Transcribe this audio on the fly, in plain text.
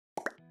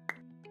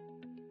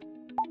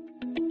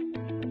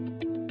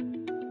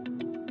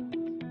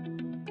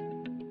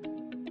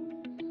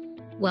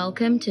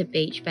Welcome to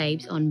Beach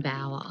Babes on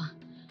Bower.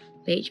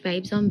 Beach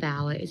Babes on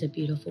Bower is a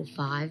beautiful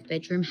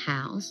 5-bedroom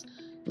house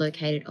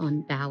located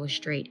on Bower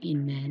Street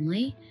in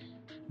Manly.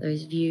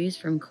 Those views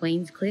from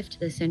Queenscliff to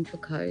the Central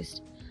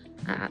Coast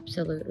are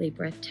absolutely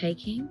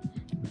breathtaking.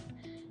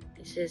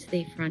 This is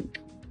the front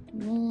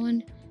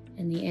lawn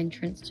and the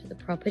entrance to the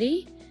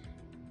property.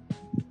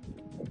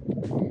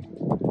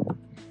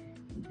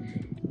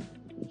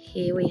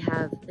 Here we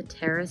have the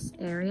terrace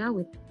area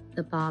with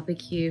the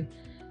barbecue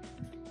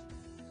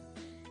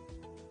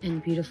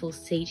and beautiful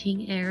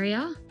seating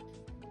area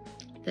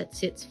that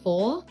sits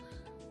 4.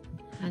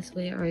 As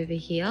we're over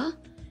here,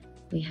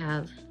 we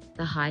have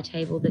the high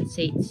table that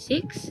seats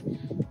 6,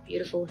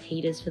 beautiful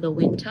heaters for the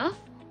winter,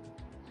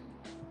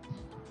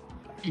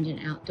 and an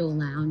outdoor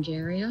lounge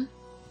area.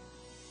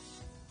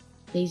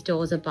 These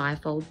doors are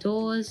bifold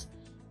doors.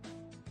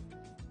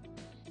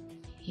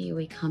 Here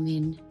we come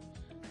in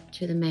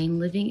to the main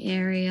living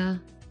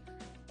area,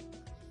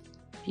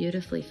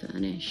 beautifully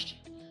furnished,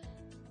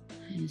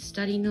 and a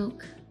study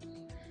nook.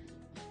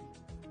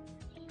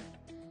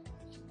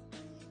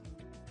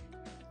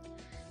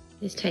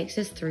 This takes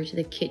us through to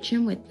the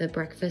kitchen with the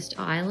breakfast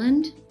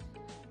island,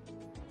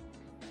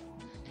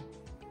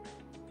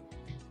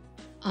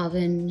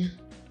 oven,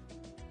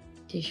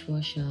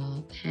 dishwasher,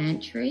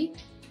 pantry,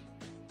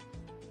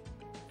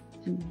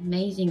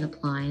 amazing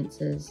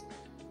appliances.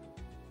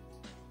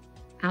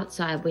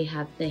 Outside we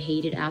have the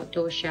heated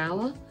outdoor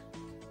shower,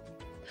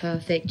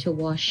 perfect to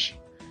wash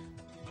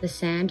the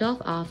sand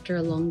off after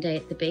a long day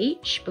at the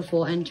beach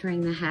before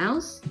entering the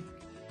house.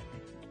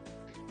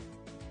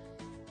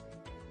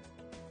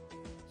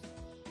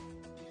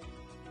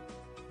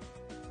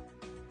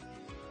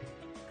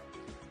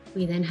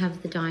 We then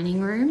have the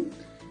dining room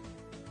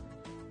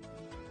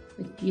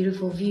with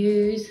beautiful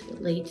views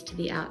that leads to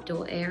the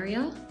outdoor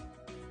area.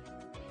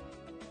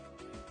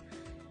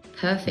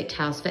 Perfect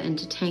house for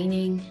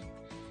entertaining.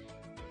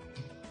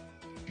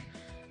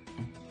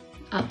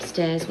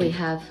 Upstairs we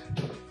have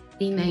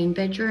the main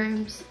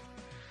bedrooms.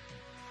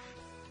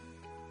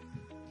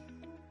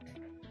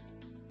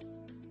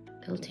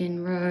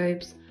 Built-in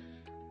robes,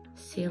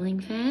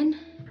 ceiling fan.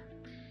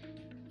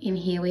 In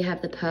here we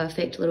have the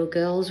perfect little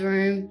girls'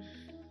 room.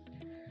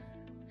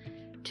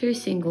 2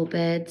 single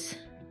beds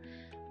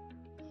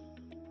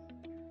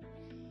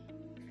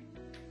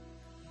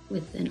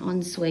with an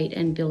ensuite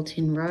and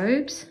built-in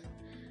robes.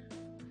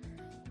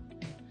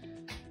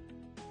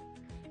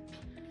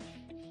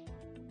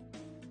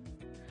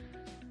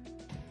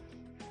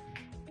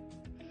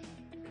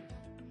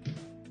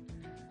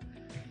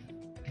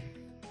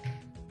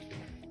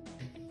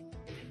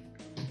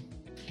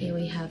 Here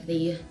we have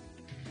the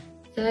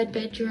 3rd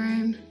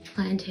bedroom,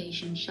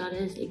 plantation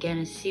shutters, again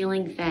a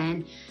ceiling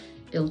fan,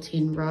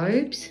 built-in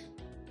robes.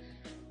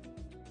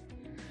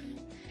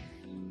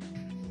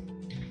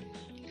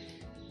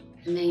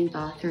 The main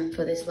bathroom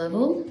for this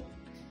level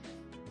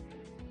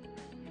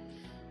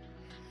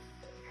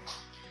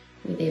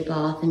with a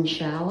bath and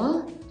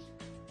shower.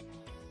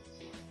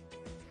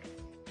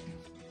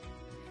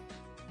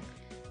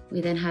 We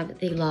then have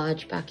the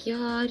large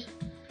backyard,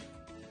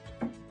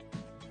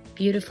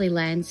 beautifully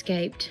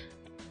landscaped.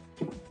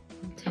 I'll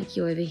take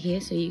you over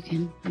here so you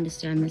can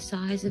understand the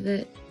size of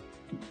it.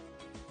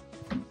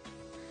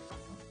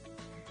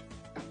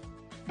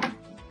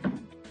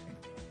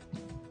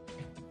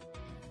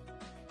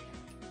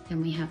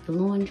 Then we have the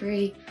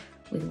laundry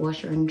with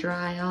washer and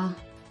dryer,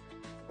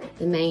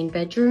 the main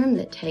bedroom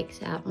that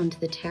takes out onto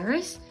the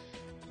terrace,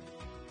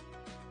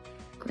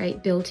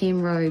 great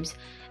built-in robes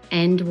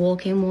and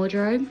walk-in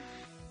wardrobe,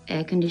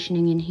 air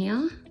conditioning in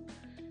here.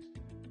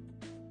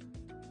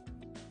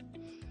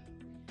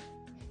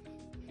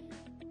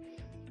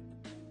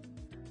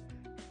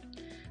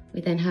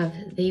 We then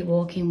have the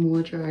walk-in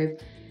wardrobe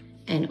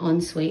and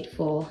ensuite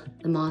for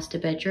the master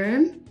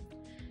bedroom.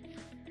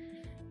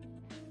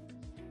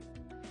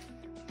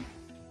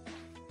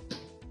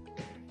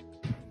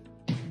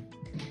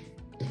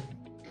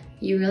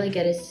 You really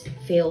get a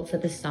feel for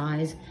the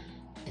size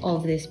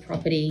of this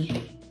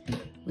property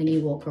when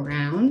you walk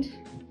around.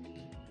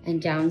 And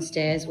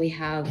downstairs we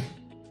have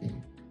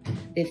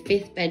the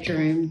 5th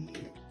bedroom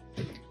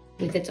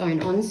with its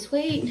own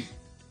ensuite.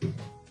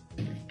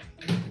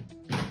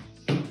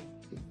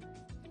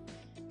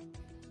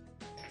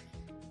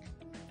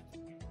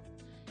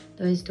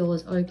 Those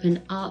doors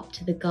open up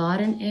to the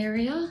garden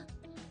area.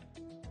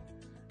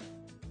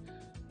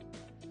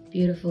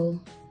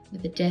 Beautiful,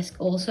 with a desk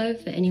also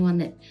for anyone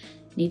that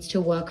needs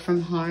to work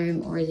from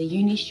home or is a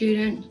uni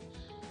student.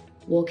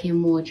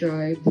 Walk-in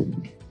wardrobe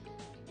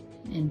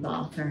and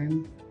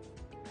bathroom.